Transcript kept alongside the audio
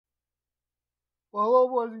Well, hello,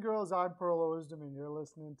 boys and girls. I'm Pearl of Wisdom, and you're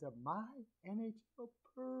listening to my NHL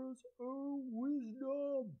Pearls of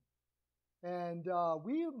Wisdom. And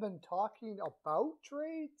we have been talking about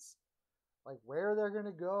trades, like where they're going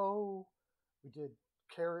to go. We did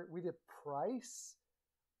Price.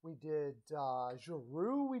 We did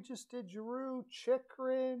Giroux. We just did Giroux,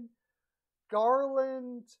 Chikrin,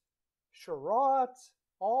 Garland, Sherratt,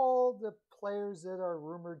 all the players that are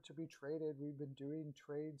rumored to be traded. We've been doing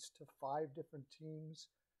trades to 5 different teams.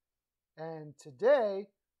 And today,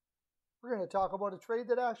 we're going to talk about a trade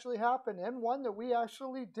that actually happened and one that we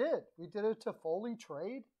actually did. We did a Tofolli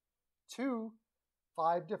trade to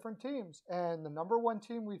 5 different teams. And the number one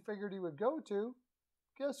team we figured he would go to,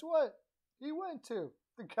 guess what? He went to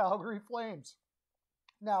the Calgary Flames.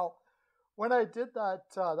 Now, when I did that,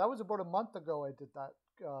 that was about a month ago I did that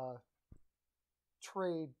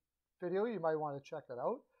trade video. You might want to check it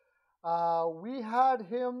out. We had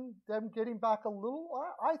them getting back a little,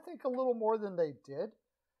 I think a little more than they did.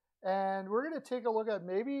 And we're going to take a look at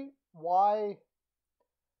maybe why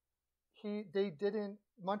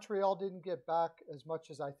Montreal didn't get back as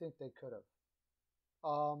much as I think they could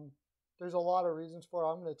have. There's a lot of reasons for it.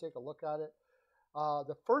 I'm going to take a look at it.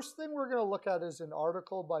 The first thing we're going to look at is an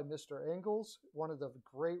article by Mr. Engels, one of the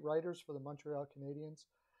great writers for the Montreal Canadiens.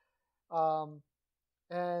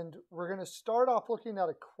 And we're going to start off looking at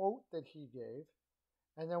a quote that he gave.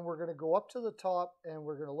 And then we're going to go up to the top and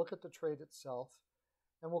we're going to look at the trade itself.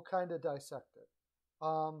 And we'll kind of dissect it.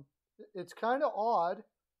 It's kind of odd.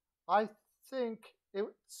 I think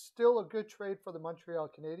it's still a good trade for the Montreal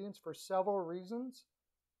Canadiens for several reasons.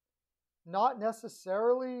 Not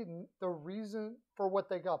necessarily the reason for what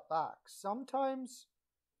they got back. Sometimes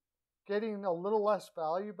getting a little less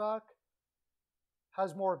value back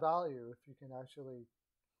has more value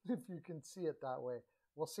if you can see it that way.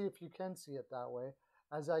 We'll see if you can see it that way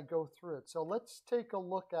as I go through it. So let's take a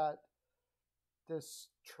look at this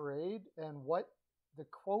trade and what the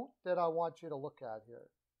quote that I want you to look at here.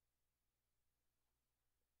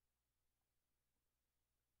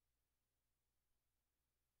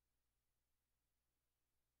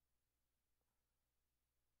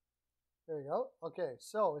 There you go. Okay,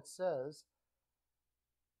 so it says,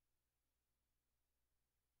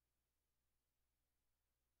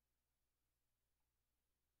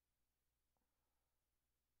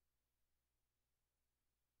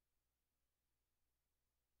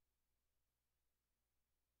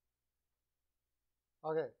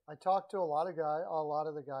 okay, I talked to a lot of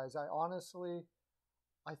the guys. I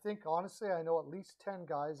think honestly, I know at least 10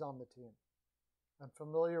 guys on the team. I'm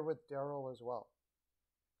familiar with Daryl as well.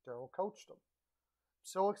 Daryl coached them.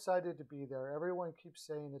 So excited to be there. Everyone keeps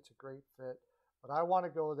saying it's a great fit, but I want to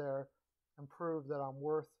go there and prove that I'm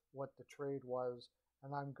worth what the trade was,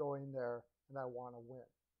 and I'm going there and I want to win.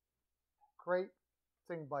 Great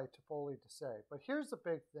thing by Toffoli to say. But here's the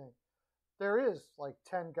big thing. There is like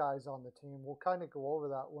 10 guys on the team. We'll kind of go over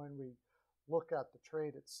that when we look at the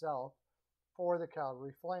trade itself for the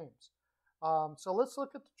Calgary Flames. So let's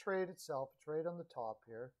look at the trade itself, the trade on the top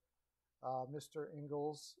here. Mr.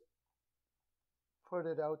 Engels put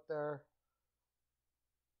it out there.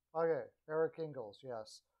 Okay, Eric Engels,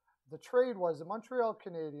 yes. The trade was the Montreal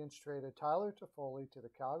Canadiens traded Tyler Toffoli to the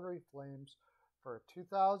Calgary Flames for a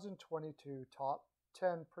 2022 top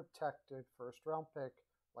 10 protected first-round pick,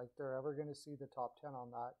 like they're ever going to see the top 10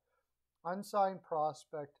 on that. Unsigned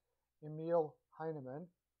prospect Emil Heineman.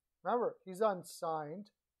 Remember, he's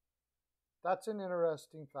unsigned. That's an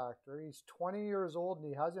interesting factor. He's 20 years old and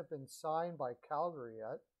he hasn't been signed by Calgary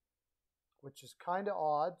yet, which is kind of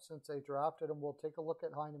odd since they drafted him. We'll take a look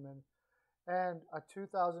at Heineman. And a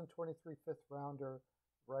 2023 fifth rounder,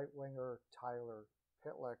 right winger Tyler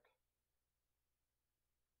Pitlick.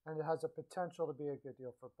 And it has a potential to be a good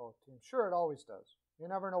deal for both teams. Sure, it always does. You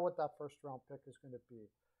never know what that first round pick is going to be.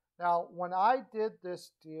 Now, when I did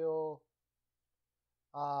this deal,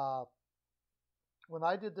 on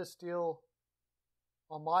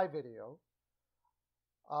my video,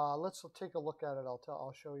 let's take a look at it.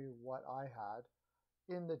 I'll show you what I had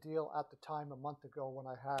in the deal at the time a month ago when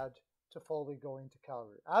I had Toffoli going to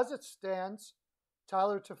Calgary. As it stands,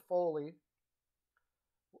 Tyler Toffoli,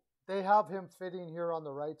 they have him fitting here on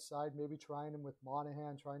the right side, maybe trying him with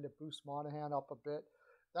Monahan, trying to boost Monahan up a bit.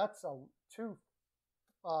 That's two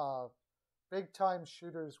big-time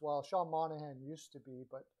shooters. Well, Sean Monahan used to be,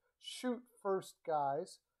 but shoot-first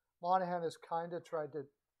guys. Monahan has kind of tried to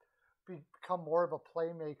become more of a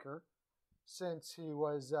playmaker since he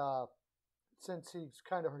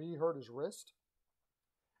hurt his wrist,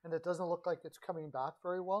 and it doesn't look like it's coming back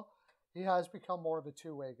very well. He has become more of a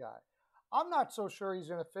two-way guy. I'm not so sure he's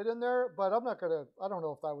going to fit in there, but I don't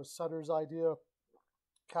know if that was Sutter's idea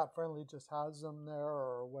Cap Friendly just has them there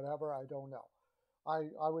or whatever. I don't know.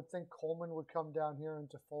 I would think Coleman would come down here and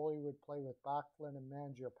Tofolli would play with Backlund and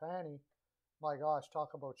Mangiapane. My gosh,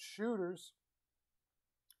 talk about shooters.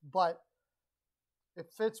 But it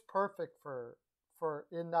fits perfect for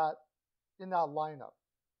in that lineup.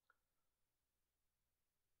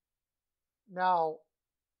 Now,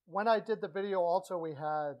 when I did the video, also we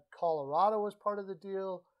had Colorado as part of the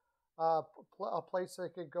deal, a place they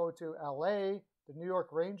could go to, LA, the New York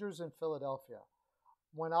Rangers, and Philadelphia.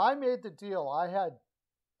 When I made the deal, I had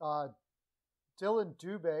Dylan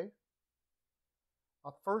Dubé,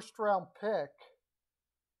 a first-round pick,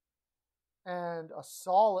 and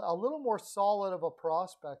a little more solid of a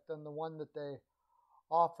prospect than the one that they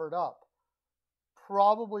offered up.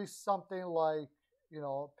 Probably something like,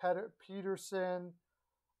 Peterson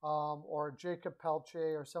or Jacob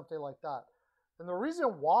Pelche or something like that. And the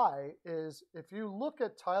reason why is if you look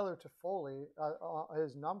at Tyler Toffoli,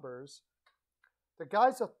 his numbers, the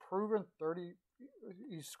guys have proven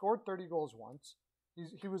he scored 30 goals once.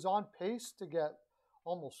 He was on pace to get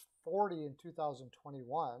almost 40 in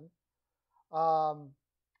 2021.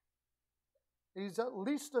 He's at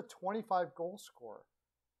least a 25 goal scorer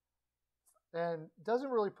and doesn't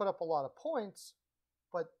really put up a lot of points,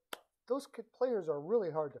 but those players are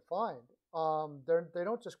really hard to find. They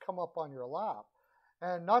don't just come up on your lap.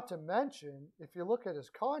 And not to mention, if you look at his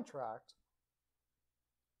contract,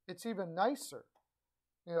 it's even nicer.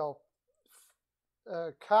 Cap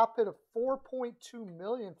hit of $4.2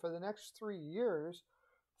 million for the next 3 years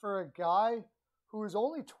for a guy who is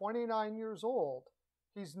only 29 years old.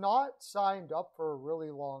 He's not signed up for a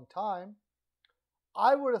really long time.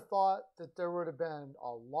 I would have thought that there would have been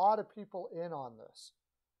a lot of people in on this.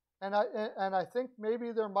 And I think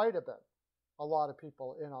maybe there might have been a lot of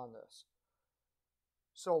people in on this.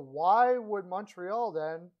 So why would Montreal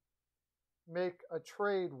then make a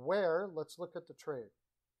trade where, let's look at the trade,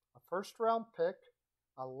 a first-round pick,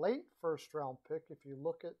 a late first-round pick, if you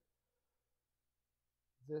look at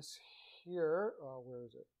this here, where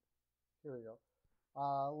is it? Here we go.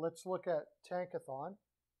 Let's look at Tankathon.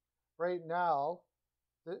 Right now,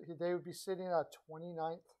 they would be sitting at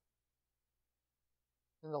 29th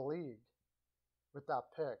in the league with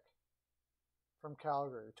that pick from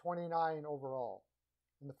Calgary, 29 overall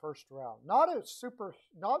in the first round.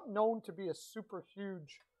 Not known to be a super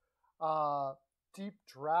huge deep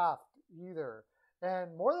draft either.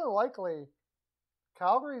 And more than likely,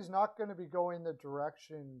 Calgary's not going to be going the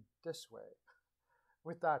direction this way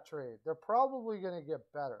with that trade. They're probably going to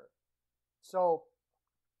get better. So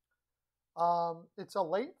it's a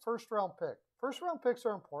late first-round pick. First-round picks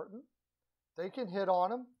are important. They can hit on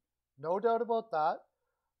them, no doubt about that.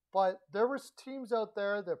 But there was teams out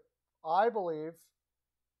there that I believe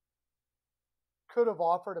could have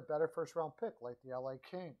offered a better first-round pick, like the LA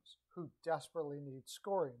Kings, who desperately need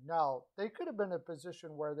scoring. Now, they could have been in a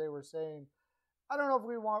position where they were saying, I don't know if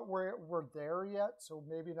we're there yet, so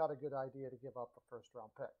maybe not a good idea to give up a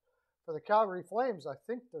first-round pick. For the Calgary Flames, I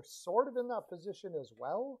think they're sort of in that position as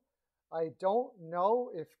well. I don't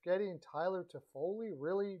know if getting Tyler Toffoli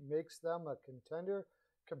really makes them a contender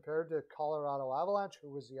compared to Colorado Avalanche,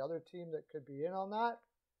 who was the other team that could be in on that.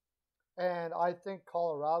 And I think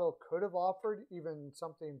Colorado could have offered even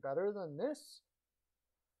something better than this.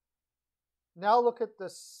 Now look at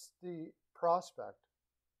the prospect.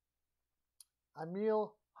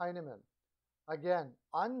 Emil Heineman, again,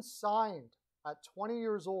 unsigned at 20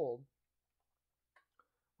 years old,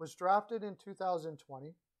 was drafted in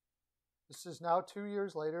 2020. This is now 2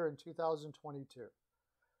 years later in 2022.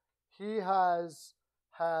 He has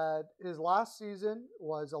had his last season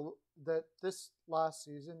this last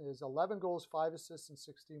season is 11 goals, 5 assists, and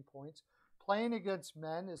 16 points. Playing against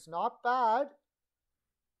men is not bad.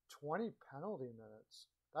 20 penalty minutes.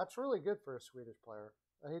 That's really good for a Swedish player.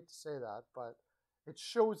 I hate to say that, but it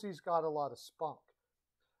shows he's got a lot of spunk.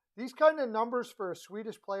 These kind of numbers for a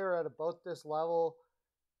Swedish player at about this level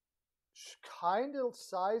kind of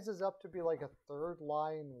sizes up to be like a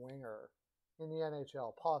third-line winger in the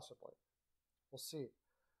NHL, possibly. We'll see.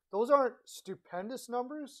 Those aren't stupendous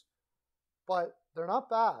numbers, but they're not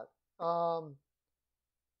bad.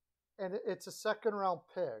 And it's a second-round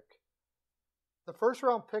pick. The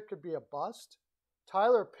first-round pick could be a bust.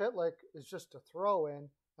 Tyler Pitlick is just a throw-in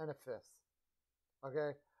and a fifth.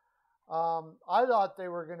 Okay? I thought they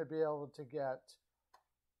were going to be able to get,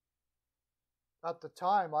 at the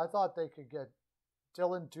time, I thought they could get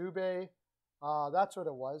Dylan Dubé. That's what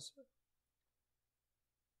it was.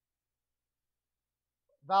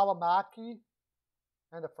 Valimaki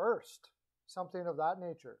and a first. Something of that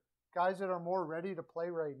nature. Guys that are more ready to play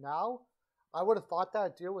right now. I would have thought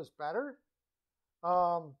that deal was better.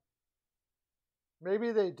 Um,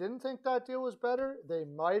 maybe they didn't think that deal was better. They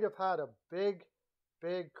might have had a big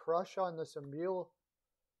crush on this Emil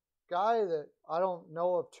guy that I don't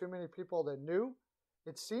know of too many people that knew.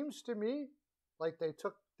 It seems to me like they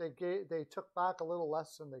took back a little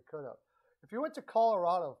less than they could have. If you went to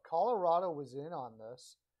Colorado, Colorado was in on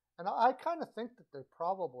this, and I kind of think that they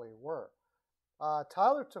probably were.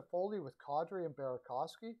 Tyler Tofolli with Kadri and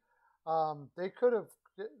Burakovsky, they could have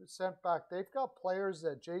sent back. They've got players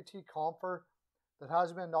that JT Compher that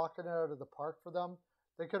hasn't been knocking it out of the park for them.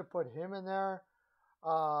 They could have put him in there.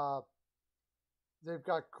 Uh, they've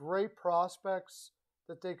got great prospects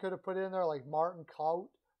that they could have put in there, like Martin Kaut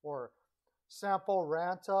or Sampo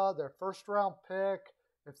Ranta, their first round pick.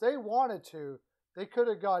 If they wanted to, they could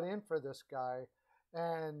have got in for this guy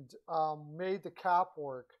and made the cap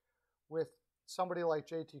work with somebody like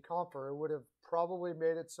JT Compher. It would have probably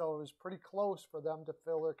made it so it was pretty close for them to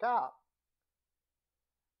fill their cap.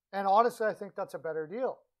 And honestly, I think that's a better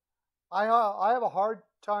deal. I have a hard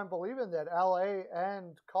time believing that LA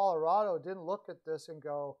and Colorado didn't look at this and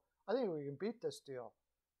go, I think we can beat this deal.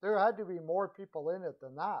 There had to be more people in it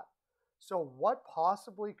than that. So what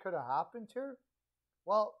possibly could have happened here?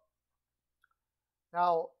 Well,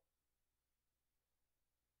 now,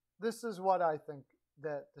 this is what I think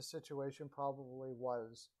that the situation probably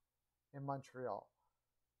was in Montreal.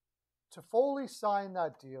 Toffoli signed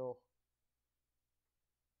that deal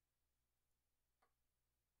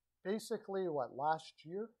basically, last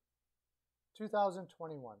year?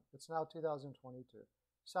 2021. It's now 2022.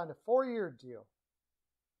 Signed a 4-year deal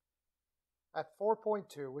at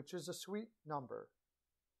 4.2, which is a sweet number,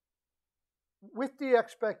 with the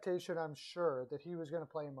expectation, I'm sure, that he was going to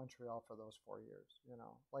play in Montreal for those 4 years. You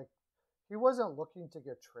know, like, he wasn't looking to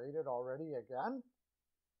get traded already again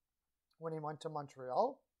when he went to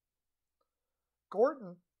Montreal.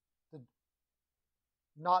 Gordon,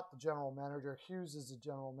 not the general manager. Hughes is the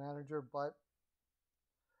general manager, but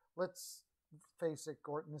let's face it,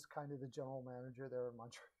 Gordon is kind of the general manager there in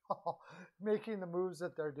Montreal, making the moves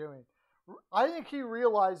that they're doing. I think he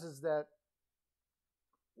realizes that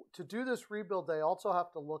to do this rebuild, they also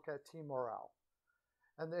have to look at team morale.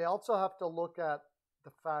 And they also have to look at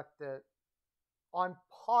the fact that I'm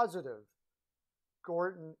positive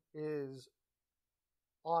Gordon is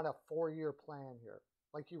on a 4-year plan here,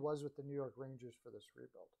 like he was with the New York Rangers for this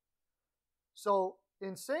rebuild. So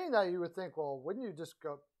in saying that, you would think, well, wouldn't you just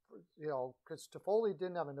go, you know, because Toffoli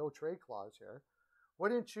didn't have a no-trade clause here,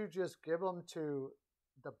 wouldn't you just give him to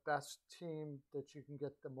the best team that you can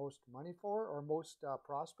get the most money for, or most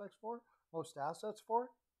prospects for, most assets for?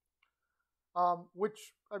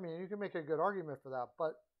 Which, I mean, you can make a good argument for that.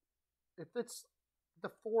 But if it's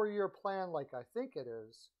the 4-year plan like I think it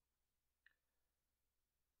is,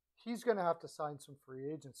 he's going to have to sign some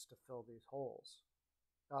free agents to fill these holes.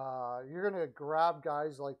 You're going to grab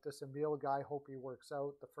guys like this Emil guy, hope he works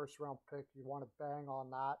out. The first round pick, you want to bang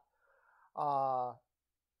on that.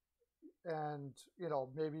 And you know,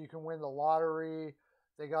 maybe you can win the lottery.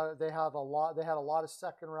 They had a lot of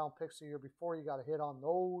second round picks the year before. You got to hit on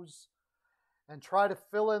those and try to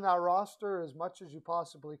fill in that roster as much as you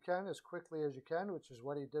possibly can, as quickly as you can, which is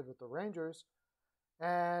what he did with the Rangers.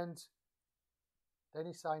 And then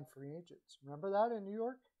he signed free agents. Remember that in New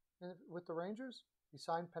York with the Rangers? He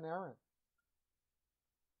signed Panarin,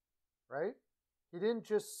 right? He didn't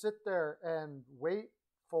just sit there and wait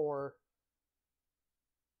for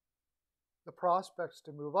the prospects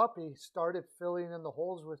to move up. He started filling in the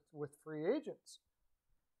holes with free agents.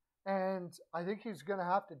 And I think he's going to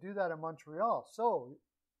have to do that in Montreal. So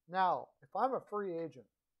now, if I'm a free agent,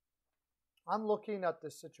 I'm looking at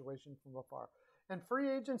this situation from afar. And free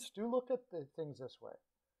agents do look at the things this way.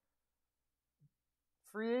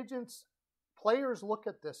 Free agents, players look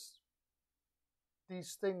at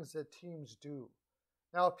these things that teams do.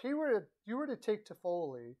 Now, if you were to take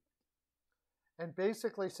Toffoli and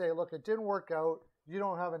basically say, look, it didn't work out. You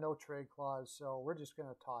don't have a no-trade clause, so we're just going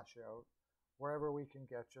to toss you out wherever we can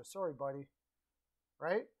get you. Sorry, buddy.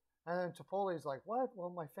 Right? And then Toffoli's like, what? Well,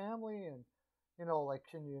 my family and, you know, like,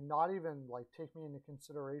 can you not even, like, take me into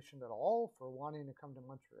consideration at all for wanting to come to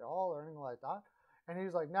Montreal or anything like that? And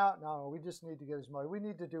he's like, no, we just need to get his money. We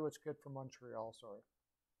need to do what's good for Montreal, sorry.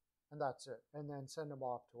 And that's it. And then send him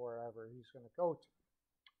off to wherever he's going to go to.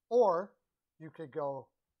 Or you could go,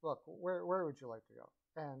 look, where would you like to go?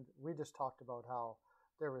 And we just talked about how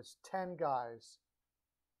there was 10 guys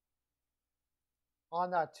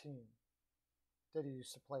on that team that he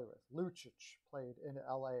used to play with. Lucic played in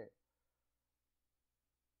LA.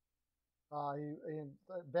 In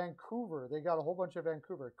Vancouver, they got a whole bunch of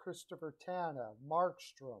Vancouver. Christopher Tana,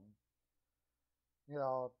 Markstrom, you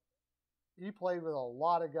know, He played with a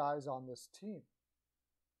lot of guys on this team.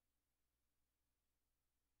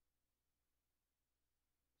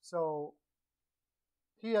 So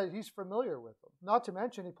he's familiar with them. Not to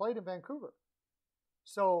mention he played in Vancouver.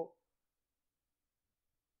 So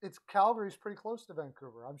it's Calgary's pretty close to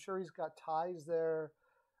Vancouver. I'm sure he's got ties there,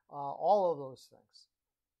 all of those things.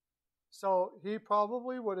 So he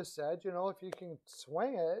probably would have said, you know, if you can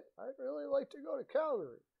swing it, I'd really like to go to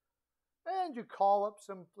Calgary. And you call up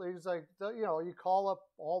some places like, you know, you call up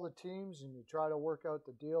all the teams and you try to work out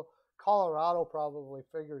the deal. Colorado probably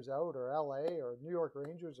figures out, or LA, or New York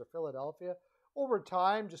Rangers, or Philadelphia. Over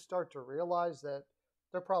time, just start to realize that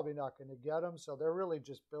they're probably not going to get him. So they're really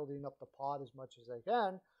just building up the pot as much as they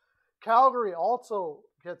can. Calgary also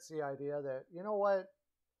gets the idea that, you know what,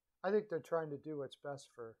 I think they're trying to do what's best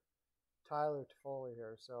for Tyler Tofolli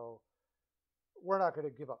here. So we're not going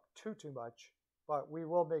to give up too much, but we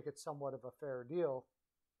will make it somewhat of a fair deal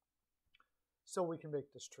so we can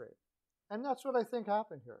make this trade. And that's what I think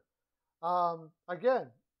happened here. Again,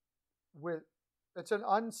 it's an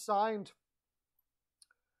unsigned.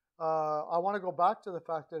 I want to go back to the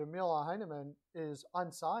fact that Emil Heineman is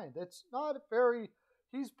unsigned. It's not very.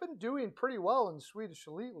 He's been doing pretty well in the Swedish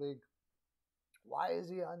Elite League. Why is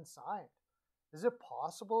he unsigned? Is it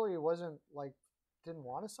possible he didn't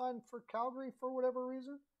want to sign for Calgary for whatever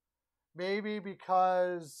reason? Maybe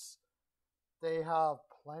because they have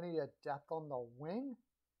plenty of depth on the wing,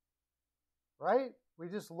 right? We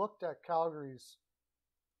just looked at Calgary's.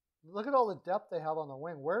 Look at all the depth they have on the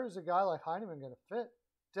wing. Where is a guy like Heineman going to fit?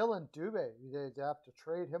 Dylan Dubé, they have to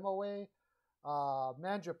trade him away.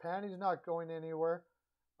 Mangiapane's not going anywhere.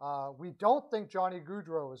 We don't think Johnny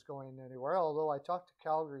Gaudreau is going anywhere, although I talked to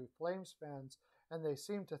Calgary Flames fans, and they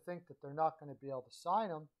seem to think that they're not going to be able to sign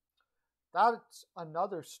him. That's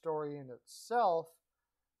another story in itself.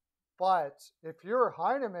 But if you're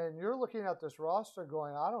Heineman, you're looking at this roster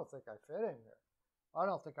going, I don't think I fit in here. I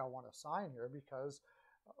don't think I want to sign here because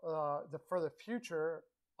for the future,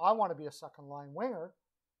 I want to be a second-line winger,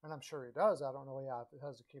 and I'm sure he does. I don't know if he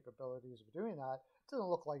has the capabilities of doing that. It doesn't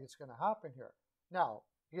look like it's going to happen here. Now,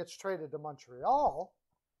 he gets traded to Montreal.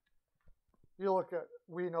 You look at,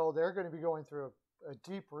 we know they're going to be going through a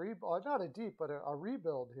deep rebuild, not a deep, but a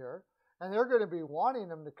rebuild here. And they're going to be wanting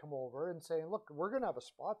him to come over and saying, look, we're going to have a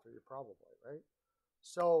spot for you probably, right?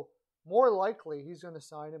 So more likely he's going to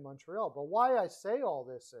sign in Montreal. But why I say all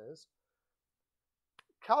this is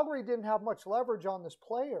Calgary didn't have much leverage on this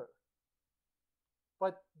player.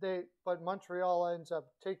 But Montreal ends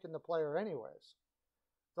up taking the player anyways.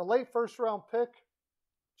 The late first round pick,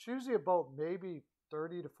 it's usually about maybe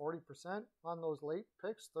 30 to 40% on those late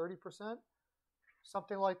picks, 30%,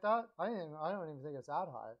 something like that. I don't even think it's that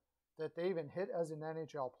high that they even hit as an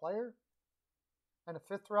NHL player. And a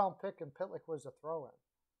fifth round pick in Pitlick was a throw in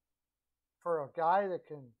for a guy that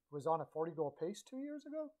was on a 40-goal pace 2 years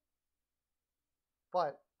ago.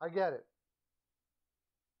 But I get it.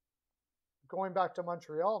 Going back to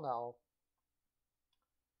Montreal now,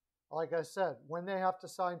 like I said, when they have to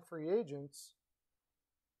sign free agents,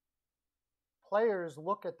 players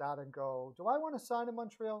look at that and go, do I want to sign in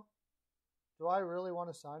Montreal? Do I really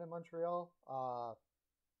want to sign in Montreal?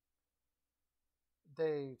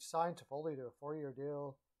 They signed Tofolli to a 4-year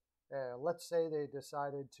deal. Let's say they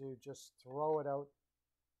decided to just throw it out.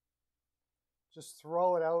 Just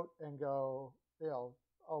throw it out and go, you know,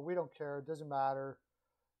 oh, we don't care. It doesn't matter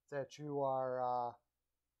that you are,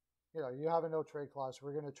 you have a no trade clause.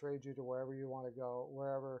 We're going to trade you to wherever you want to go,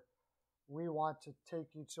 wherever we want to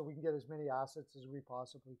take you so we can get as many assets as we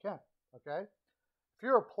possibly can. Okay? If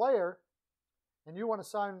you're a player and you want to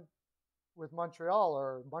sign with Montreal,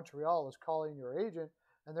 or Montreal is calling your agent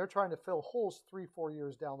and they're trying to fill holes 3-4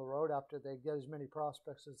 years down the road after they get as many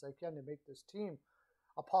prospects as they can to make this team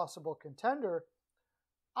a possible contender,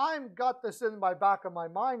 I've got this in my back of my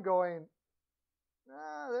mind going,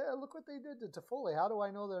 look what they did to Tofolli. How do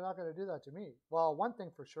I know they're not going to do that to me? Well, one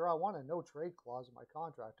thing for sure, I want a no trade clause in my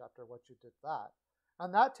contract after what you did that.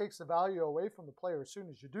 And that takes the value away from the player as soon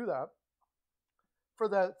as you do that for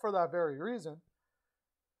that very reason.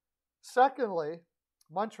 Secondly,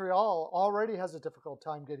 Montreal already has a difficult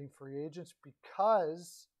time getting free agents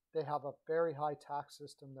because they have a very high tax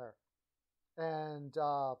system there. And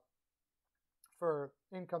for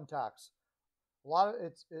income tax,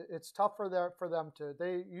 it's tough for them to.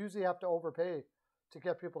 They usually have to overpay to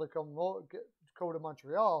get people to go to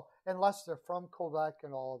Montreal unless they're from Quebec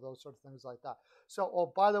and all of those sort of things like that. So,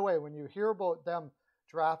 oh, by the way, when you hear about them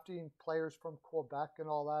drafting players from Quebec and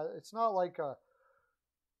all that, it's not like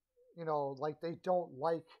like they don't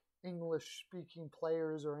like English-speaking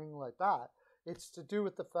players or anything like that. It's to do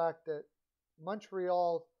with the fact that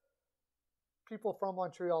Montreal people from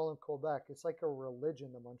Montreal and Quebec. It's like a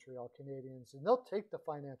religion, the Montreal Canadiens, and they'll take the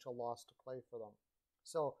financial loss to play for them.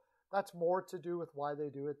 So that's more to do with why they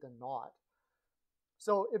do it than not.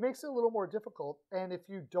 So it makes it a little more difficult. And if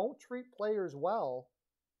you don't treat players well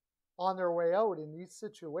on their way out in these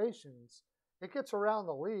situations, it gets around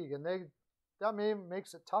the league, and that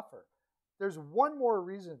makes it tougher. There's one more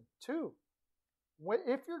reason too.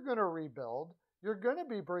 If you're going to rebuild, you're going to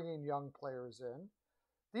be bringing young players in.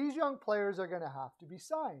 These young players are going to have to be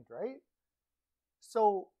signed, right?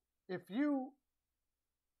 So if you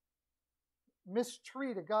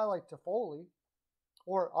mistreat a guy like Tofolli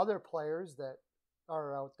or other players that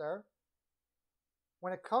are out there,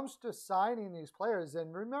 when it comes to signing these players,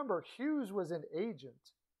 and remember, Hughes was an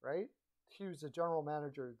agent, right? Hughes, the general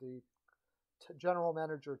manager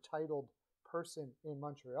titled person in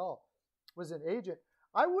Montreal, was an agent.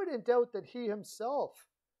 I wouldn't doubt that he himself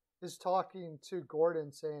is talking to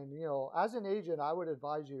Gordon saying, as an agent, I would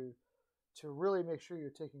advise you to really make sure you're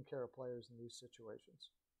taking care of players in these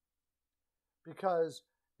situations. Because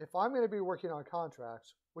if I'm going to be working on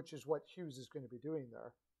contracts, which is what Hughes is going to be doing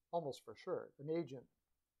there, almost for sure, an agent,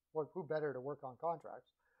 who better to work on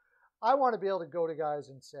contracts? I want to be able to go to guys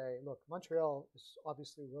and say, look, Montreal is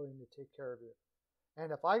obviously willing to take care of you.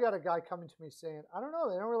 And if I got a guy coming to me saying, I don't know,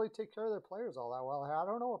 they don't really take care of their players all that well, I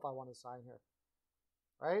don't know if I want to sign here,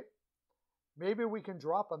 right? Maybe we can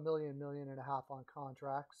drop $1 million, $1.5 million on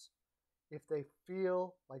contracts if they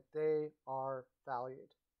feel like they are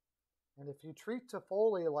valued. And if you treat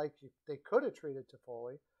Toffoli like they could have treated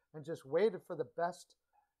Toffoli and just waited for the best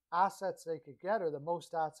assets they could get or the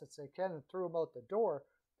most assets they can and threw them out the door,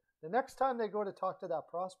 the next time they go to talk to that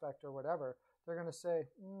prospect or whatever, they're going to say,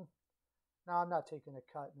 no, I'm not taking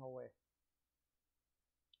a cut, no way.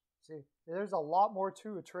 See, there's a lot more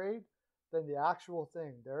to a trade than the actual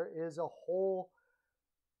thing. There is a whole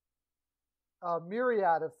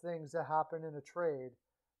myriad of things that happen in a trade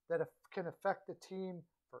that can affect the team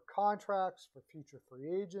for contracts, for future free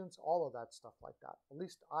agents, all of that stuff like that. At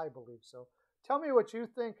least I believe so. Tell me what you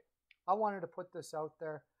think. I wanted to put this out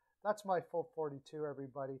there. That's my full 42,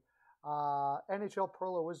 everybody. NHL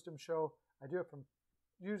Pearl of Wisdom show. I do it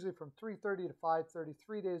usually from 3:30 to 5:30,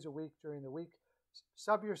 3 days a week during the week.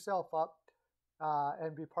 Sub yourself up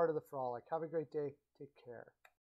and be part of the frolic. Have a great day. Take care.